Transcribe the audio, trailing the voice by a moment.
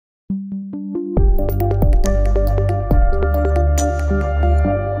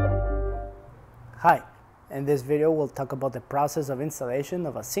Hi, in this video we'll talk about the process of installation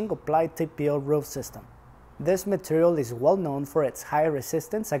of a single ply TPO roof system. This material is well known for its high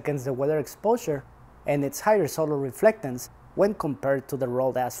resistance against the weather exposure and its higher solar reflectance when compared to the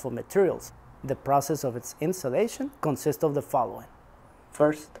rolled asphalt materials. The process of its installation consists of the following.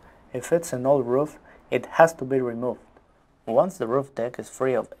 First, if it's an old roof, it has to be removed. Once the roof deck is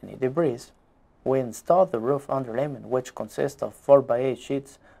free of any debris, we install the roof underlayment, which consists of 4x8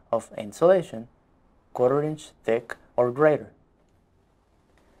 sheets of insulation, 1/4 inch thick or greater.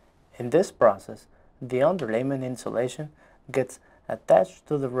 In this process, the underlayment insulation gets attached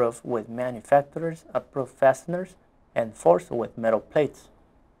to the roof with manufacturer's approved fasteners and forced with metal plates.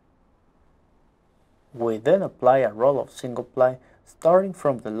 We then apply a roll of single ply starting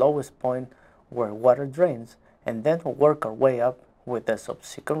from the lowest point where water drains, and then work our way up with the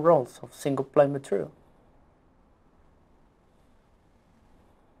subsequent rolls of single ply material.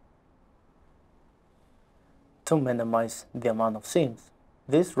 To minimize the amount of seams,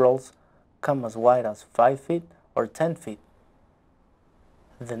 these rolls come as wide as 5 feet or 10 feet.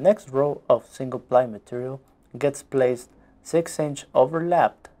 The next row of single ply material gets placed 6-inch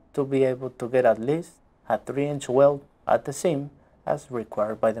overlapped to be able to get at least a 3-inch weld at the seam as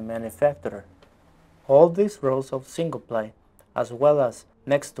required by the manufacturer. All these rows of single ply, as well as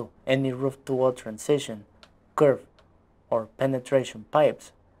next to any roof-to-wall transition, curve, or penetration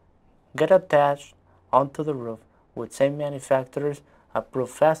pipes, get attached onto the roof with same manufacturer's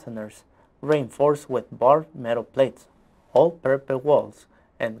approved fasteners reinforced with barbed metal plates. All parapet walls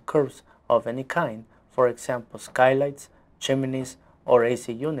and curves of any kind, for example skylights, chimneys, or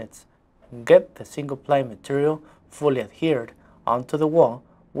AC units, get the single ply material fully adhered onto the wall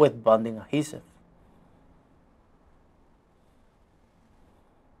with bonding adhesive.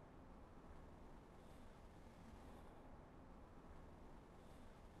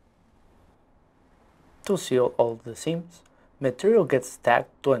 To seal all the seams, material gets stacked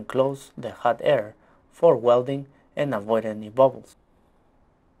to enclose the hot air for welding and avoid any bubbles.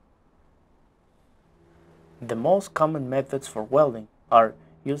 The most common methods for welding are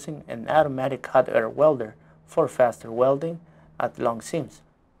using an automatic hot air welder for faster welding at long seams,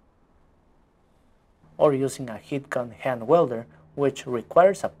 or using a heat gun hand welder, which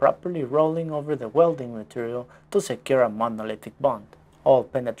requires a properly rolling over the welding material to secure a monolithic bond. All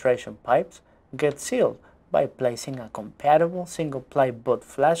penetration pipes get sealed by placing a compatible single ply butt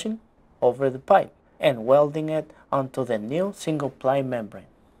flashing over the pipe and welding it onto the new single ply membrane.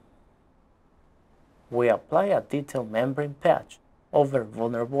 We apply a detailed membrane patch over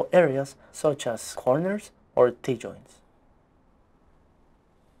vulnerable areas such as corners or T-joints.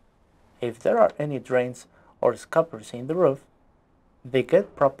 If there are any drains or scuppers in the roof, they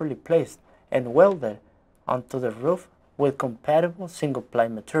get properly placed and welded onto the roof with compatible single ply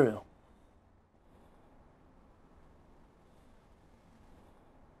material.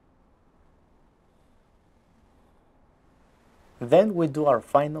 Then we do our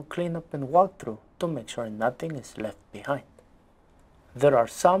final cleanup and walkthrough to make sure nothing is left behind. There are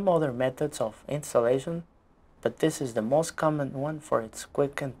some other methods of installation, but this is the most common one for its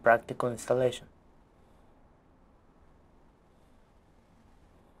quick and practical installation.